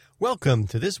Welcome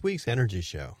to this week's Energy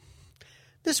Show.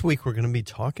 This week we're going to be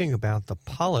talking about the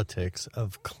politics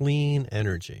of clean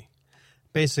energy.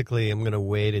 Basically, I'm going to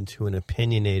wade into an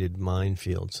opinionated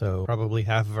minefield, so probably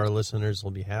half of our listeners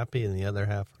will be happy and the other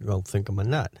half will think I'm a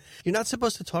nut. You're not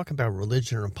supposed to talk about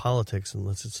religion or politics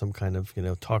unless it's some kind of,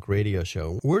 talk radio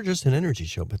show. We're just an energy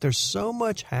show, but there's so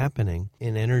much happening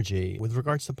in energy with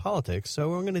regards to politics, so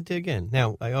we're going to dig in.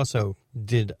 Now, I also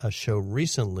did a show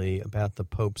recently about the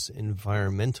Pope's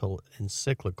environmental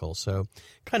encyclical, so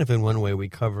kind of in one way we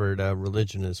covered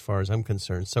religion as far as I'm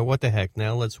concerned. So what the heck,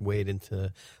 now let's wade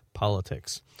into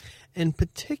politics. In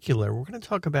particular, we're going to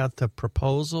talk about the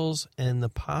proposals and the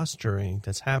posturing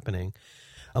that's happening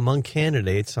among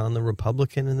candidates on the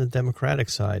Republican and the Democratic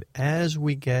side as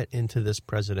we get into this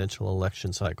presidential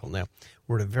election cycle. Now,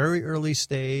 we're at a very early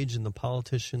stage, and the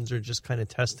politicians are just kind of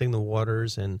testing the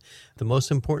waters, and the most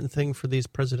important thing for these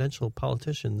presidential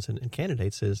politicians and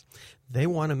candidates is they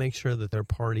want to make sure that their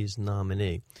party's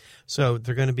nominee. So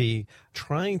they're going to be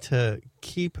trying to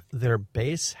keep their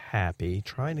base happy,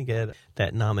 trying to get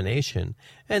that nomination,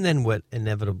 and then what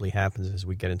inevitably happens as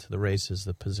we get into the race is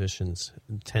the positions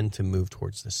tend to move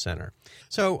towards the center.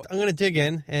 So I'm going to dig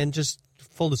in, and just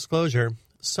full disclosure,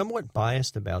 somewhat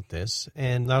biased about this,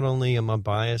 and not only am I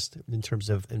biased in terms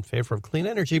of in favor of clean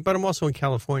energy, but I'm also in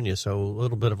California, so a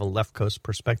little bit of a left coast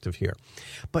perspective here.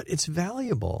 But it's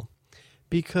valuable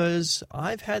because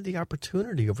I've had the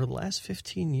opportunity over the last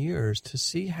 15 years to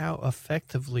see how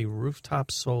effectively rooftop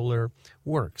solar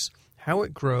works, how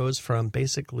it grows from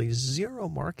basically zero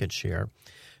market share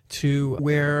to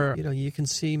where, you can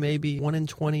see maybe 1 in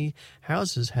 20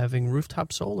 houses having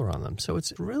rooftop solar on them. So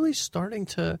it's really starting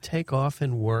to take off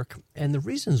and work. And the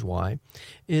reasons why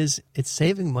is it's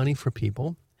saving money for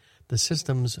people. The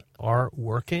systems are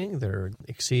working. They're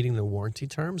exceeding the warranty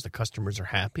terms. The customers are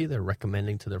happy. They're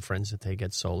recommending to their friends that they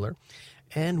get solar.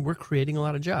 And we're creating a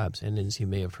lot of jobs. And as you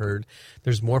may have heard,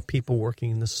 there's more people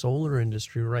working in the solar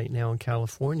industry right now in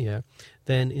California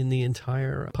than in the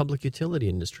entire public utility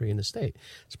industry in the state.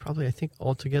 It's probably, I think,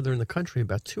 altogether in the country,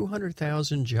 about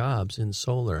 200,000 jobs in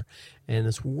solar. And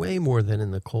it's way more than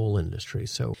in the coal industry.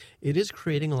 So it is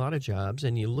creating a lot of jobs.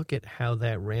 And you look at how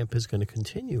that ramp is going to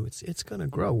continue. It's going to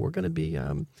grow. We're going to be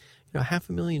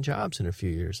 500,000 jobs in a few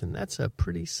years, and that's a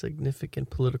pretty significant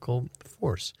political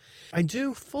force. I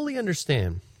do fully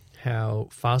understand how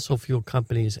fossil fuel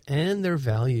companies and their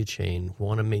value chain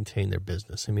want to maintain their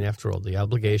business. I mean, after all, the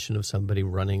obligation of somebody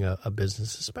running a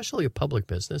business, especially a public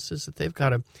business, is that they've got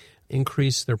to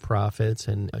increase their profits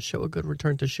and show a good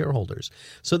return to shareholders.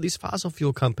 So these fossil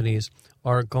fuel companies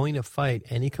are going to fight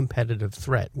any competitive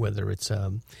threat, whether it's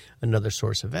another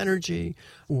source of energy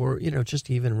or,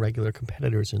 just even regular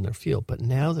competitors in their field. But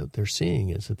now that they're seeing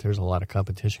is that there's a lot of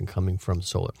competition coming from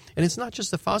solar. And it's not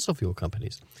just the fossil fuel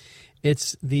companies.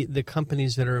 It's the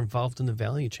companies that are involved in the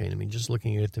value chain. I mean, just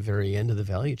looking at the very end of the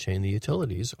value chain, the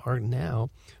utilities are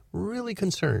now really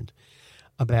concerned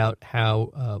about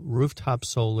how rooftop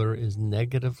solar is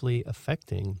negatively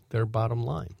affecting their bottom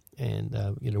line. And,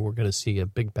 we're going to see a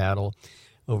big battle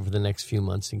over the next few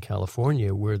months in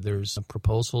California where there's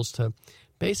proposals to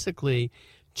basically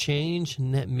change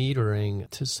net metering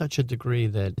to such a degree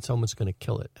that it's almost going to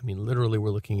kill it. I mean, literally,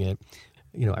 we're looking at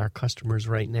our customers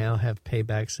right now have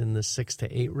paybacks in the 6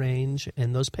 to 8 range,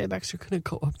 and those paybacks are going to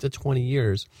go up to 20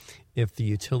 years if the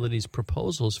utilities'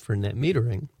 proposals for net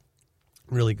metering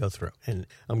really go through. And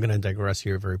I'm going to digress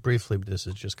here very briefly, but this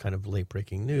is just kind of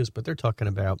late-breaking news. But they're talking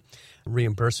about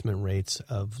reimbursement rates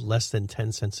of less than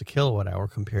 10 cents a kilowatt hour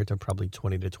compared to probably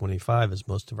 20 to 25, as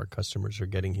most of our customers are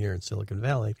getting here in Silicon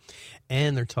Valley.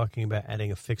 And they're talking about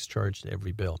adding a fixed charge to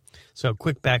every bill. So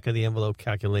quick back-of-the-envelope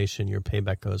calculation, your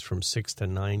payback goes from 6 to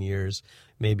 9 years,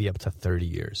 maybe up to 30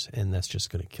 years, and that's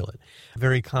just going to kill it.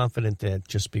 Very confident that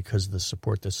just because of the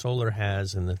support that solar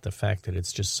has and that the fact that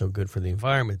it's just so good for the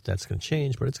environment, that's going to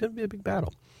change, but it's going to be a big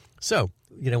battle. So,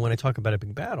 when I talk about a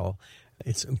big battle,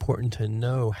 it's important to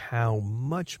know how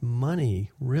much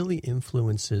money really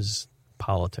influences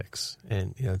politics.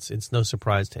 And, it's no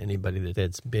surprise to anybody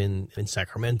that's been in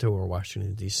Sacramento or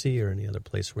Washington, D.C. or any other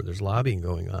place where there's lobbying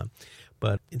going on.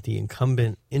 But the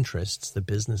incumbent interests, the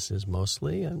businesses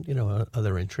mostly, and,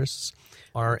 other interests,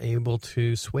 are able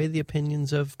to sway the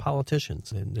opinions of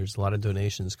politicians. And there's a lot of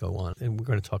donations go on. And we're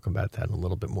going to talk about that in a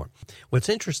little bit more. What's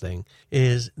interesting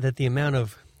is that the amount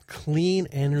of clean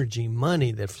energy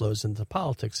money that flows into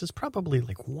politics is probably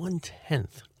like 1/10. It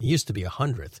used to be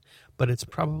 100th, but it's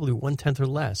probably 1/10 or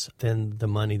less than the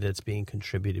money that's being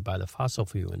contributed by the fossil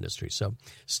fuel industry. So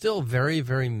still very,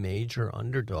 very major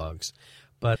underdogs.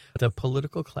 But the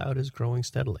political cloud is growing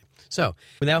steadily. So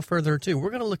without further ado,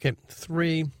 we're going to look at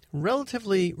 3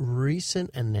 relatively recent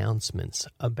announcements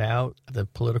about the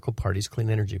political parties' clean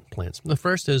energy plans. The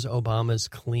first is Obama's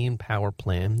Clean Power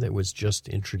Plan that was just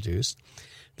introduced.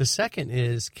 The second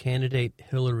is candidate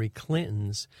Hillary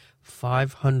Clinton's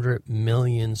 500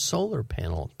 million solar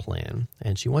panel plan,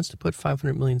 and she wants to put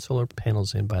 500 million solar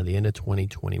panels in by the end of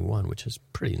 2021, which is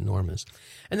pretty enormous.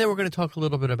 And then we're going to talk a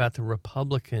little bit about the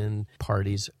Republican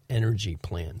Party's energy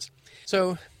plans.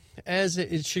 So, as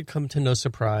it should come to no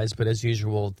surprise, but as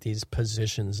usual, these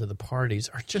positions of the parties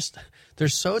are they're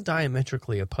so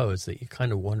diametrically opposed that you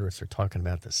kind of wonder if they're talking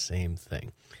about the same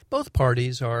thing. Both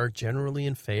parties are generally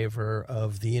in favor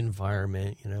of the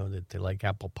environment, that they like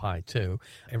apple pie too.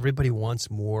 Everybody wants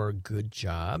more good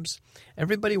jobs.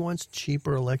 Everybody wants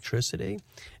cheaper electricity.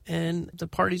 And the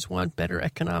parties want better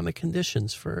economic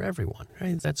conditions for everyone,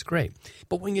 right? That's great.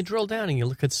 But when you drill down and you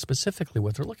look at specifically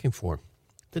what they're looking for,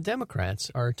 the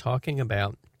Democrats are talking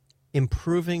about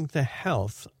improving the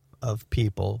health of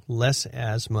people, less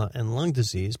asthma and lung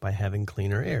disease by having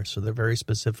cleaner air. So they're very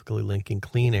specifically linking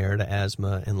clean air to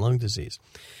asthma and lung disease.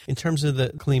 In terms of the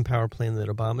clean power plan that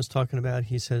Obama's talking about,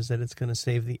 he says that it's going to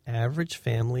save the average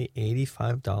family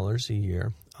 $85 a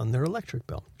year on their electric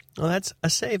bill. Well, that's a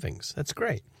savings. That's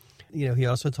great. He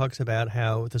also talks about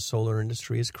how the solar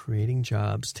industry is creating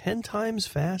jobs 10 times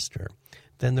faster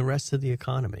than the rest of the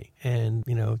economy. And,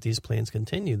 if these plans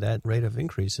continue, that rate of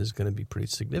increase is going to be pretty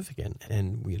significant.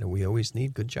 And, we always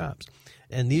need good jobs.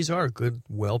 And these are good,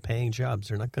 well-paying jobs.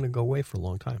 They're not going to go away for a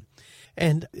long time.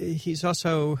 And he's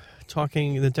also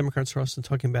the Democrats are also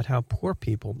talking about how poor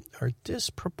people are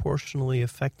disproportionately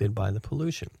affected by the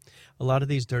pollution. A lot of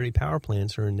these dirty power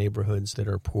plants are in neighborhoods that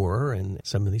are poorer, and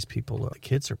some of these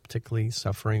kids are particularly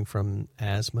suffering from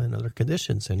asthma and other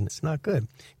conditions, and it's not good.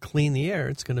 Clean the air,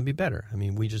 it's going to be better. I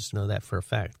mean, we just know that for a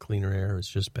fact. Cleaner air is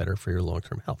just better for your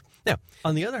long-term health. Now,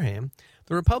 on the other hand,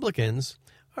 the Republicans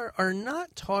are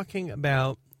not talking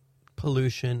about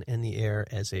pollution and the air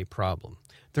as a problem.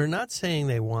 They're not saying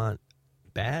they want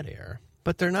bad air,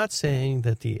 but they're not saying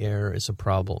that the air is a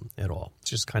problem at all.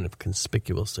 It's just kind of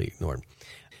conspicuously ignored.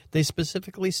 They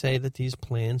specifically say that these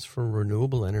plans for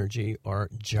renewable energy are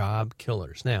job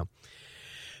killers. Now,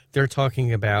 they're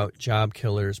talking about job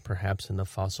killers perhaps in the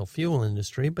fossil fuel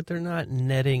industry, but they're not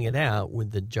netting it out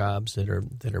with the jobs that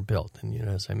are built. And,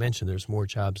 as I mentioned, there's more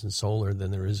jobs in solar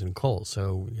than there is in coal.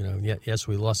 So, yes,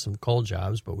 we lost some coal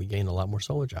jobs, but we gained a lot more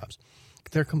solar jobs.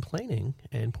 They're complaining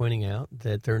and pointing out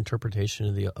that their interpretation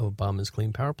of the Obama's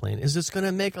Clean Power Plan is it's going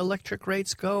to make electric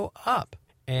rates go up.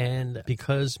 And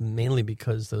mainly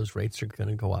because those rates are going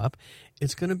to go up,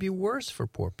 it's going to be worse for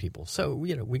poor people. So,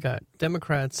 we got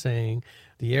Democrats saying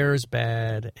the air is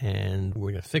bad and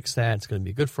we're going to fix that. It's going to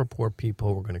be good for poor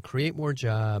people. We're going to create more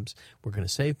jobs. We're going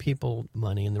to save people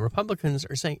money. And the Republicans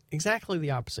are saying exactly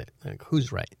the opposite. Like,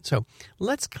 who's right? So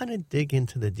let's kind of dig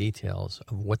into the details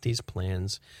of what these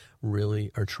plans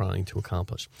really are trying to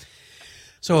accomplish.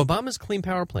 So Obama's Clean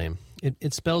Power Plan,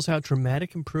 it spells out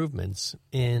dramatic improvements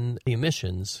in the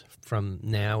emissions from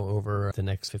now over the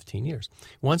next 15 years.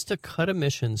 It wants to cut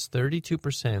emissions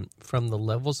 32% from the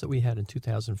levels that we had in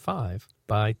 2005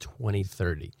 by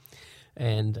 2030.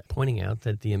 And pointing out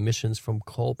that the emissions from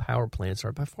coal power plants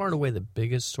are by far and away the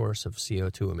biggest source of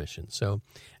CO2 emissions. So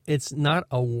it's not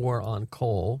a war on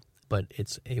coal, but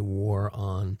it's a war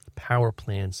on power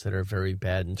plants that are very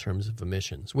bad in terms of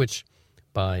emissions, which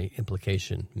by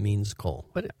implication means coal.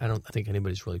 But I don't think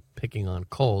anybody's really picking on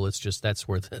coal. It's just that's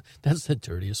the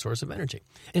dirtiest source of energy.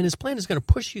 And his plan is going to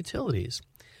push utilities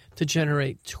to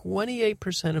generate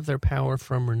 28% of their power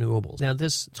from renewables. Now,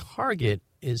 this target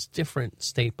is different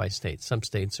state by state. Some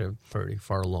states are pretty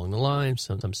far along the line.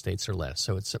 Some states are less.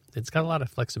 So it's got a lot of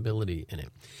flexibility in it.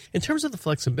 In terms of the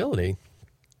flexibility,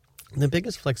 the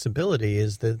biggest flexibility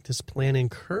is that this plan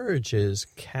encourages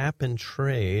cap and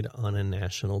trade on a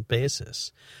national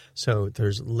basis. So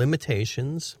there's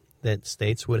limitations that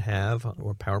states would have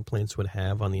or power plants would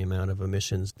have on the amount of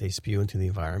emissions they spew into the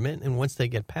environment. And once they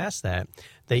get past that,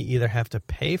 they either have to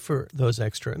pay for those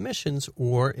extra emissions,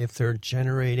 or if they're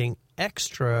generating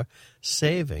extra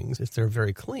savings, if they're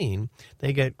very clean,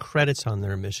 they get credits on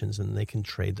their emissions and they can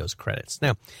trade those credits.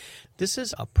 Now, this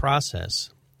is a process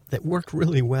that worked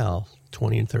really well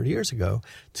 20 and 30 years ago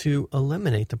to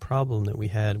eliminate the problem that we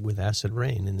had with acid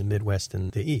rain in the Midwest and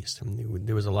the East. I mean,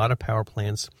 there was a lot of power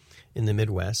plants in the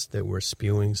Midwest that were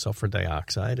spewing sulfur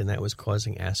dioxide, and that was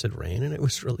causing acid rain, and it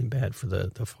was really bad for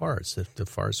the forests. The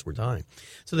forests were dying.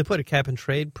 So they put a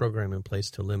cap-and-trade program in place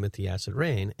to limit the acid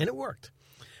rain, and it worked.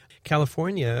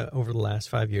 California, over the last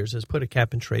 5 years, has put a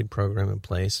cap-and-trade program in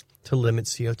place to limit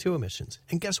CO2 emissions.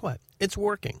 And guess what? It's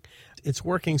working. It's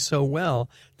working so well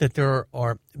that there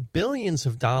are billions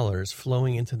of dollars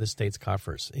flowing into the state's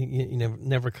coffers. You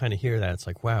never kind of hear that. It's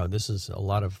like, wow, this is a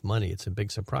lot of money. It's a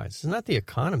big surprise. It's not the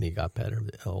economy got better,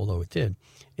 although it did.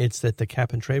 It's that the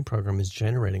cap and trade program is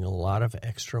generating a lot of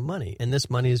extra money. And this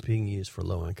money is being used for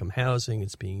low-income housing.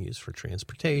 It's being used for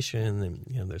transportation.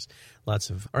 And, there's lots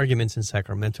of arguments in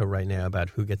Sacramento right now about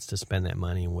who gets to spend that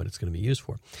money and what it's going to be used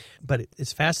for. But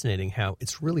it's fascinating how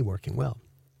it's really working well.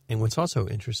 And what's also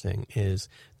interesting is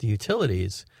the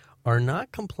utilities are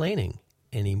not complaining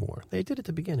anymore. They did at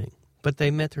the beginning, but they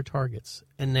met their targets.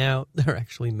 And now they're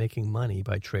actually making money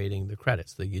by trading the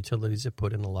credits. The utilities that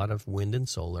put in a lot of wind and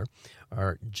solar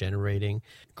are generating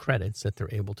credits that they're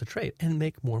able to trade and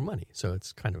make more money. So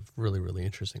it's kind of really, really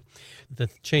interesting. The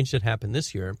change that happened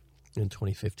this year in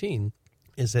 2015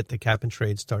 is that the cap and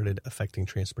trade started affecting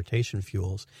transportation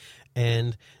fuels.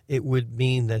 And it would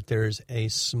mean that there's a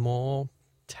small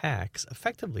tax,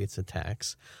 effectively it's a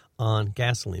tax on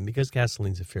gasoline, because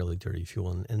gasoline is a fairly dirty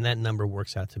fuel, and that number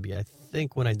works out to be, I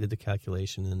think when I did the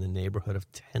calculation, in the neighborhood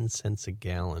of 10 cents a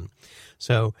gallon.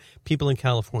 So people in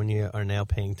California are now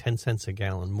paying 10 cents a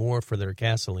gallon more for their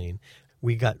gasoline.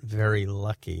 We got very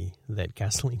lucky that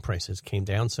gasoline prices came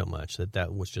down so much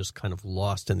that was just kind of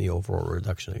lost in the overall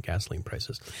reduction of gasoline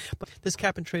prices. But this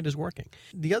cap and trade is working.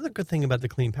 The other good thing about the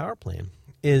Clean Power Plan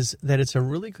is that it's a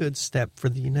really good step for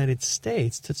the United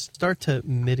States to start to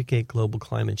mitigate global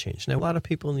climate change. Now, a lot of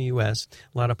people in the U.S.,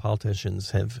 a lot of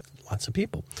politicians lots of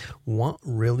people want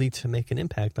really to make an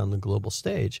impact on the global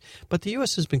stage. But the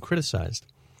U.S. has been criticized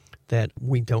that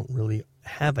we don't really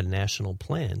have a national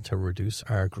plan to reduce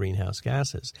our greenhouse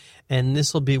gases. And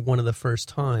this will be one of the first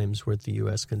times where the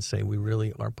U.S. can say we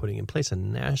really are putting in place a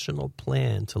national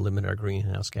plan to limit our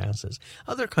greenhouse gases.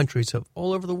 Other countries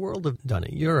all over the world have done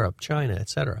it, Europe, China,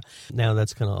 etc. Now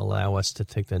that's going to allow us to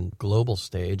take the global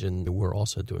stage, and we're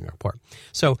also doing our part.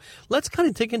 So let's kind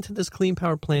of dig into this Clean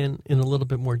Power Plan in a little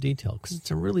bit more detail, because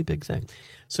it's a really big thing.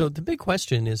 So the big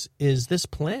question is this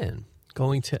plan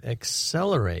going to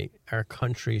accelerate our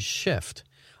country's shift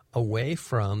away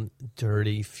from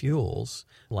dirty fuels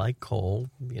like coal?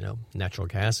 Natural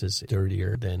gas is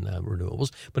dirtier than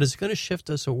renewables, but it's going to shift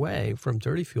us away from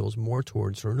dirty fuels more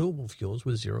towards renewable fuels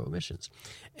with zero emissions.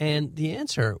 And the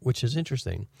answer, which is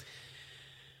interesting,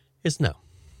 is no.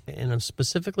 And I'm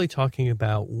specifically talking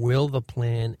about, will the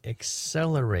plan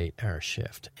accelerate our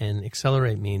shift? And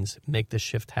accelerate means make the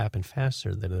shift happen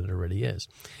faster than it already is.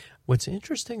 What's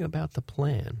interesting about the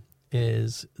plan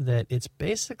is that it's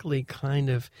basically kind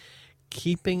of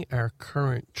keeping our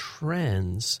current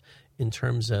trends in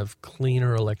terms of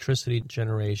cleaner electricity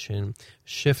generation,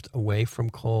 shift away from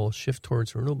coal, shift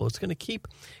towards renewable. It's going to keep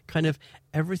kind of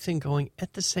everything going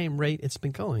at the same rate it's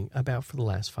been going about for the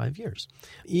last 5 years.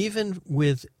 Even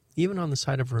on the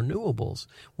side of renewables,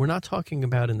 we're not talking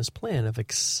about in this plan of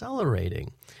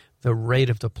accelerating the rate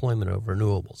of deployment of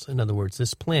renewables. In other words,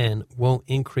 this plan won't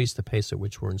increase the pace at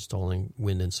which we're installing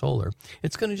wind and solar.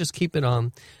 It's going to just keep it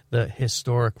on the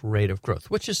historic rate of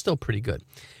growth, which is still pretty good.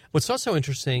 What's also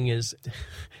interesting is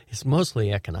it's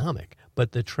mostly economic,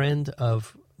 but the trend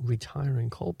of retiring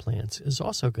coal plants is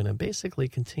also going to basically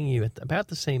continue at about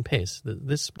the same pace.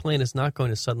 This plan is not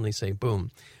going to suddenly say, boom,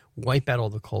 wipe out all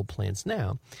the coal plants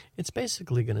now. It's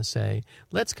basically going to say,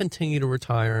 let's continue to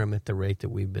retire them at the rate that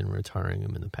we've been retiring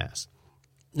them in the past.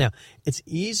 Now, it's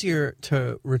easier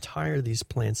to retire these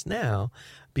plants now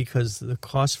because the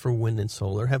costs for wind and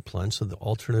solar have plunged, so the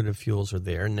alternative fuels are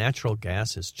there. Natural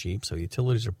gas is cheap, so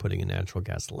utilities are putting in natural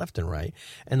gas left and right,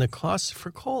 and the costs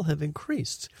for coal have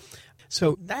increased.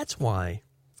 So that's why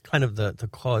kind of the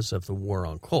cause of the war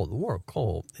on coal. The war on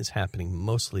coal is happening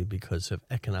mostly because of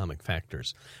economic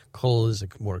factors. Coal is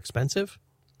more expensive.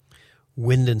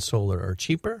 Wind and solar are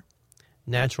cheaper.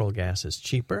 Natural gas is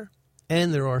cheaper.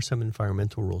 And there are some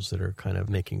environmental rules that are kind of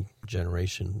making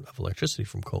generation of electricity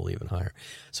from coal even higher.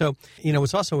 So,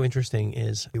 what's also interesting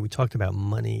is we talked about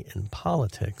money and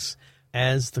politics.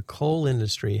 As the coal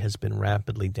industry has been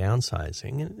rapidly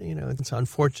downsizing, and it's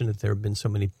unfortunate there have been so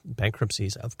many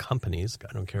bankruptcies of companies.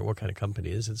 I don't care what kind of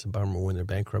company it is. It's a bummer when they're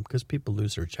bankrupt because people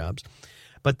lose their jobs.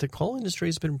 But the coal industry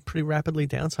has been pretty rapidly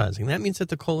downsizing. That means that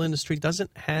the coal industry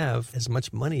doesn't have as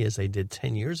much money as they did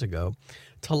 10 years ago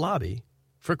to lobby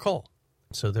for coal.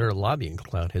 So their lobbying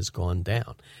clout has gone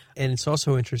down. And it's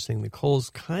also interesting, the coal's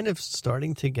kind of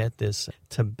starting to get this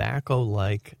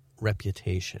tobacco-like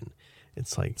reputation.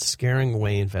 It's like scaring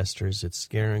away investors. It's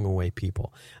scaring away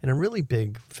people. And a really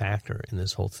big factor in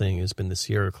this whole thing has been the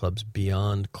Sierra Club's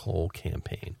Beyond Coal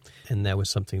campaign. And that was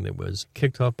something that was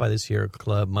kicked off by the Sierra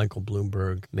Club. Michael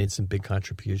Bloomberg made some big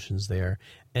contributions there.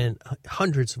 And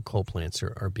hundreds of coal plants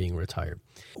are being retired.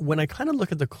 When I kind of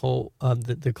look at the coal,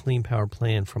 the Clean Power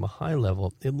Plan from a high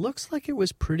level, it looks like it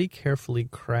was pretty carefully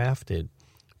crafted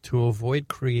to avoid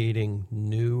creating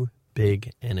new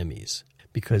big enemies,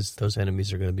 because those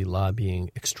enemies are going to be lobbying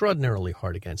extraordinarily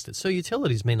hard against it. So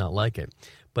utilities may not like it,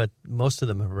 but most of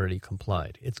them have already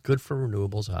complied. It's good for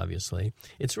renewables, obviously.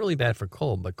 It's really bad for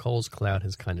coal, but coal's clout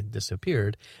has kind of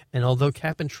disappeared. And although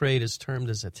cap and trade is termed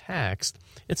as a tax,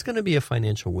 it's going to be a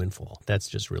financial windfall. That's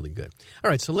just really good.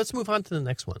 All right, so let's move on to the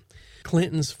next one.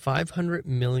 Clinton's 500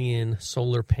 million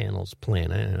solar panels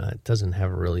plan. It doesn't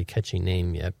have a really catchy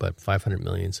name yet, but 500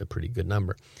 million is a pretty good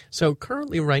number. So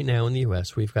currently right now in the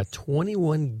U.S., we've got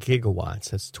 21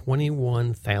 gigawatts. That's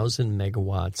 21,000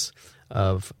 megawatts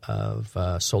of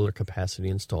solar capacity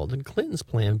installed. And Clinton's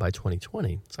plan by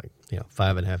 2020, it's like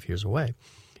 5.5 years away,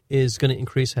 is going to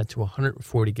increase that to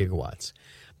 140 gigawatts.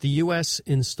 The U.S.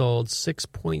 installed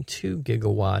 6.2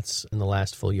 gigawatts in the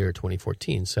last full year,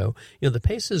 2014. So, the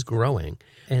pace is growing,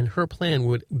 and her plan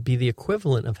would be the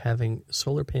equivalent of having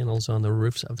solar panels on the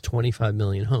roofs of 25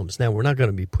 million homes. Now, we're not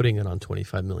going to be putting it on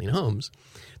 25 million homes.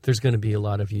 There's going to be a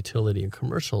lot of utility and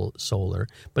commercial solar,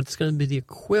 but it's going to be the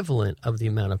equivalent of the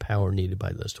amount of power needed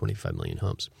by those 25 million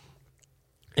homes.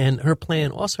 And her plan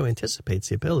also anticipates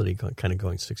the ability, kind of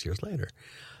going 6 years later,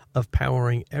 of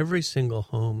powering every single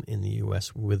home in the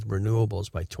U.S. with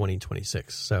renewables by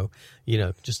 2026. So,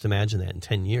 just imagine that in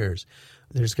 10 years,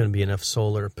 there's going to be enough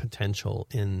solar potential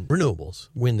in renewables,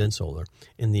 wind and solar,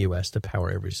 in the U.S. to power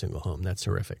every single home. That's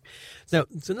terrific. Now,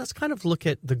 so let's kind of look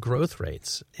at the growth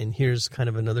rates. And here's kind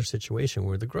of another situation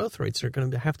where the growth rates are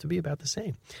going to have to be about the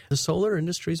same. The solar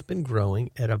industry has been growing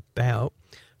at about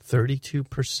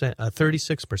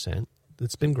 36%.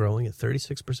 It's been growing at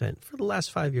 36% for the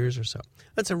last 5 years or so.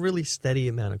 That's a really steady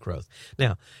amount of growth.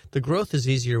 Now, the growth is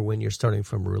easier when you're starting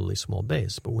from a really small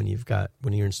base, but when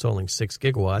you're installing 6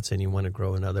 gigawatts and you want to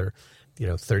grow another,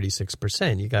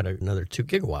 36%, you got another 2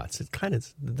 gigawatts. It kind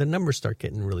of, the numbers start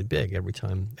getting really big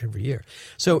every year.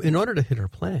 So in order to hit our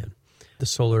plan, the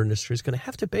solar industry is going to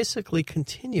have to basically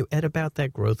continue at about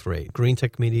that growth rate. Green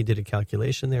Tech Media did a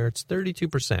calculation there. It's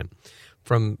 32%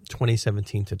 from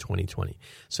 2017 to 2020.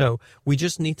 So we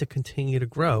just need to continue to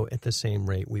grow at the same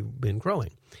rate we've been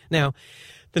growing. Now,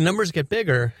 the numbers get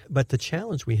bigger, but the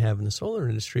challenge we have in the solar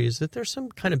industry is that there's some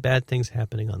kind of bad things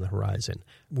happening on the horizon.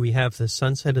 We have the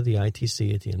sunset of the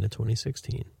ITC at the end of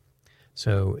 2016.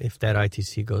 So if that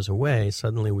ITC goes away,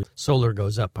 suddenly solar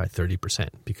goes up by 30%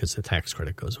 because the tax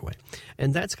credit goes away.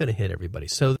 And that's going to hit everybody.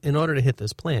 So in order to hit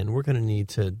this plan, we're going to need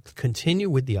to continue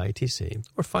with the ITC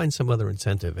or find some other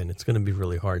incentive. And it's going to be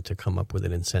really hard to come up with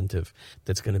an incentive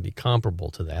that's going to be comparable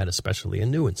to that, especially a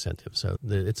new incentive. So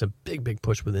it's a big, big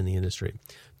push within the industry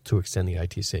to extend the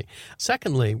ITC.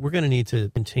 Secondly, we're going to need to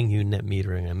continue net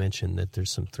metering. I mentioned that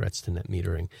there's some threats to net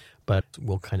metering, but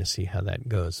we'll kind of see how that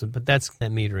goes. But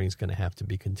net metering is going to have to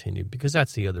be continued because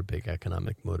that's the other big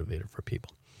economic motivator for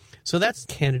people. So that's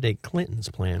candidate Clinton's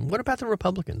plan. What about the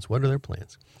Republicans? What are their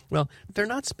plans? Well, they're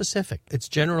not specific. It's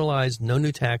generalized, no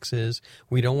new taxes.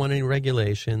 We don't want any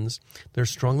regulations. They're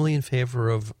strongly in favor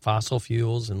of fossil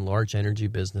fuels and large energy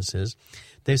businesses.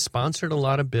 They've sponsored a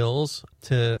lot of bills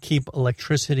to keep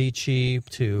electricity cheap,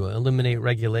 to eliminate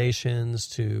regulations,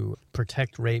 to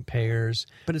protect ratepayers.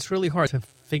 But it's really hard to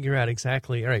figure out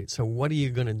exactly, all right, so what are you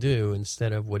going to do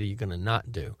instead of what are you going to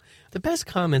not do? The best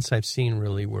comments I've seen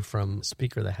really were from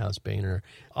Speaker of the House Boehner.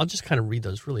 I'll just kind of read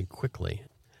those really quickly.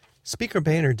 Speaker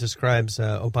Boehner describes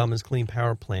Obama's Clean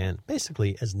Power Plan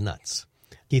basically as nuts.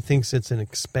 He thinks it's an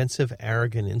expensive,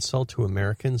 arrogant insult to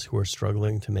Americans who are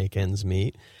struggling to make ends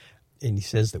meet. And he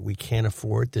says that we can't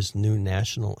afford this new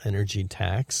national energy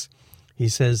tax. He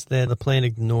says that the plan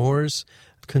ignores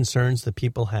concerns that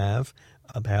people have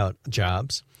about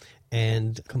jobs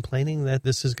and complaining that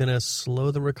this is going to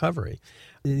slow the recovery.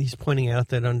 He's pointing out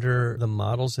that under the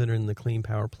models that are in the Clean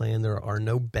Power Plan, there are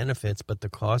no benefits, but the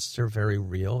costs are very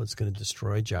real. It's going to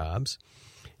destroy jobs,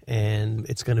 and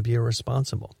it's going to be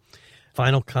irresponsible.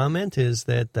 Final comment is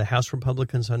that the House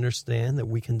Republicans understand that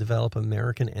we can develop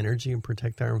American energy and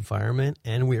protect our environment,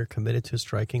 and we are committed to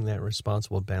striking that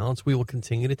responsible balance. We will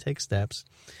continue to take steps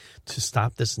to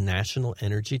stop this national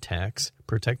energy tax,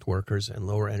 protect workers, and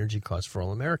lower energy costs for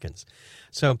all Americans.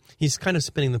 So he's kind of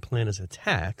spinning the plan as a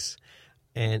tax,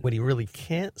 and what he really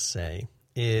can't say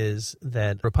is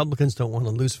that Republicans don't want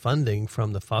to lose funding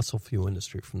from the fossil fuel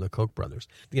industry, from the Koch brothers.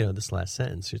 This last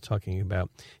sentence, you're talking about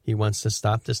he wants to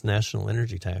stop this national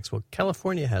energy tax. Well,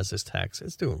 California has this tax.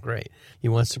 It's doing great. He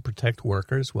wants to protect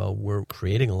workers. Well, we're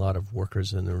creating a lot of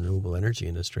workers in the renewable energy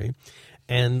industry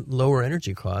and lower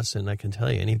energy costs. And I can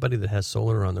tell you, anybody that has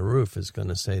solar on the roof is going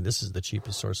to say this is the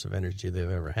cheapest source of energy they've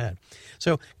ever had.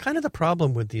 So kind of the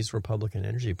problem with these Republican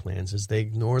energy plans is they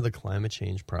ignore the climate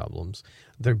change problems.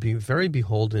 They're very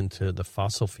beholden to the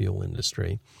fossil fuel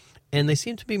industry. And they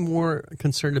seem to be more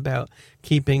concerned about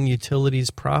keeping utilities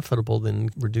profitable than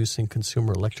reducing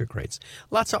consumer electric rates.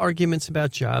 Lots of arguments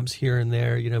about jobs here and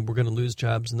there. We're going to lose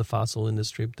jobs in the fossil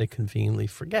industry, but they conveniently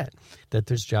forget that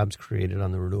there's jobs created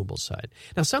on the renewable side.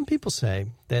 Now, some people say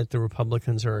that the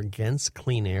Republicans are against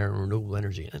clean air and renewable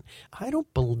energy. And I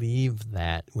don't believe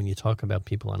that when you talk about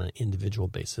people on an individual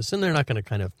basis. And they're not going to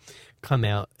kind of come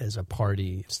out as a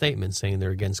party statement saying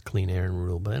they're against clean air and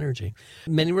renewable energy.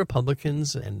 Many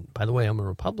Republicans, and by the way, I'm a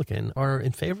Republican, are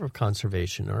in favor of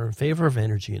conservation, are in favor of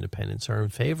energy independence, are in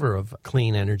favor of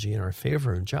clean energy, and are in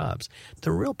favor of jobs.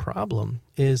 The real problem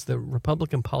is the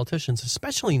Republican politicians,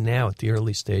 especially now at the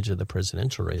early stage of the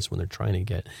presidential race when they're trying to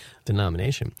get the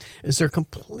nomination, is they're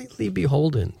completely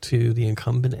beholden to the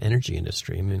incumbent energy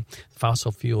industry. I mean,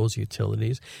 fossil fuels,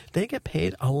 utilities, they get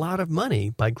paid a lot of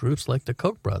money by groups like the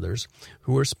Koch brothers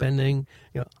who are spending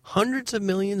hundreds of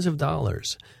millions of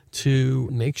dollars to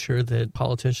make sure that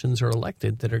politicians are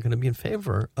elected that are going to be in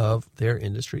favor of their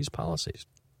industry's policies.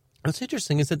 What's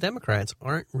interesting is that Democrats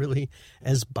aren't really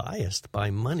as biased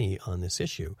by money on this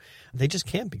issue. They just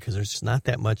can't because there's just not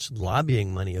that much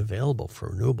lobbying money available for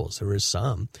renewables. There is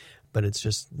some, but it's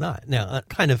just not. Now, I'm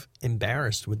kind of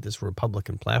embarrassed with this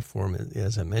Republican platform,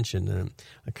 as I mentioned, and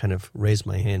I kind of raise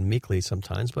my hand meekly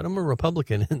sometimes, but I'm a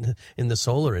Republican in the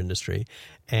solar industry.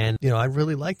 And, I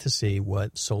really like to see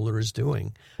what solar is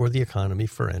doing for the economy,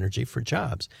 for energy, for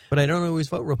jobs. But I don't always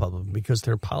vote Republican because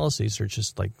their policies are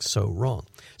just so wrong.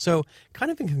 So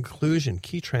kind of in conclusion,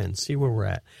 key trends, see where we're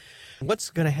at. What's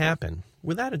going to happen,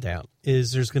 without a doubt,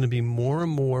 is there's going to be more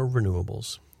and more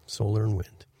renewables, solar and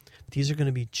wind. These are going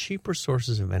to be cheaper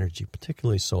sources of energy,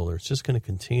 particularly solar. It's just going to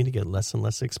continue to get less and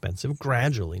less expensive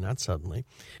gradually, not suddenly.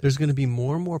 There's going to be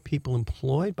more and more people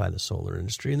employed by the solar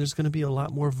industry, and there's going to be a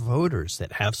lot more voters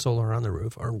that have solar on the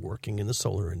roof, are working in the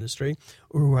solar industry,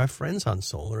 or who have friends on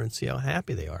solar and see how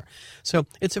happy they are. So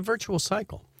it's a virtual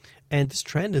cycle. And this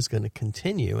trend is going to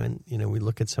continue. And, we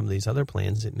look at some of these other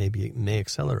plans, it may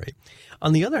accelerate.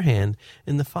 On the other hand,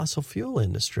 in the fossil fuel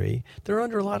industry, they're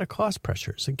under a lot of cost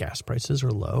pressures. The gas prices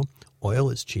are low. Oil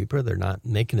is cheaper. They're not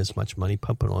making as much money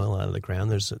pumping oil out of the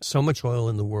ground. There's so much oil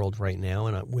in the world right now.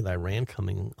 And with Iran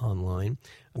coming online,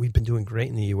 we've been doing great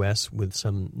in the U.S. with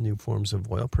some new forms of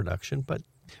oil production. But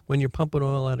when you're pumping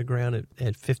oil out of the ground at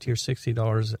 $50 or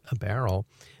 $60 a barrel,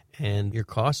 and your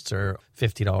costs are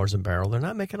 $50 a barrel, they're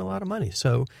not making a lot of money.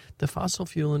 So the fossil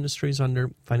fuel industry is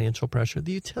under financial pressure.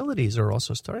 The utilities are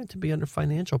also starting to be under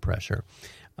financial pressure,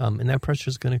 and that pressure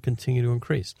is going to continue to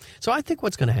increase. So I think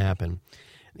what's going to happen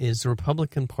is the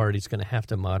Republican Party is going to have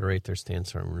to moderate their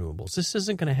stance on renewables. This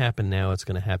isn't going to happen now. It's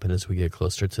going to happen as we get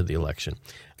closer to the election.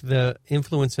 The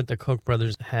influence that the Koch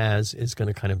brothers has is going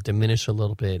to kind of diminish a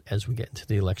little bit as we get into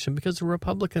the election because the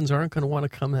Republicans aren't going to want to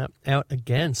come out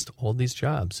against all these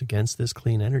jobs, against this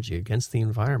clean energy, against the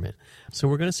environment. So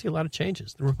we're going to see a lot of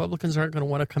changes. The Republicans aren't going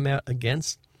to want to come out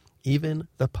against even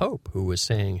the Pope, who was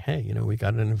saying, hey, we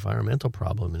got an environmental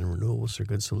problem and renewables are a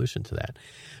good solution to that.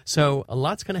 So a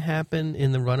lot's going to happen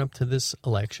in the run-up to this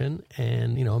election,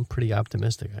 and, I'm pretty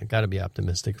optimistic. I got to be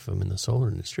optimistic if I'm in the solar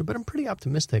industry, but I'm pretty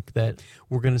optimistic that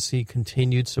we're going to see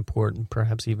continued support and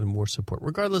perhaps even more support,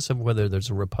 regardless of whether there's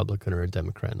a Republican or a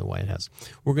Democrat in the White House.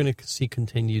 We're going to see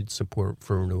continued support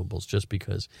for renewables just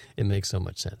because it makes so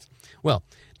much sense. Well,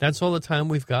 that's all the time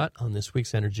we've got on this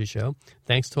week's Energy Show.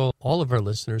 Thanks to all of our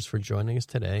listeners for joining us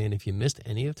today. And if you missed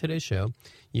any of today's show,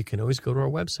 you can always go to our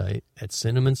website at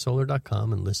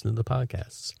cinnamonsolar.com and listen to the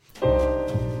podcasts.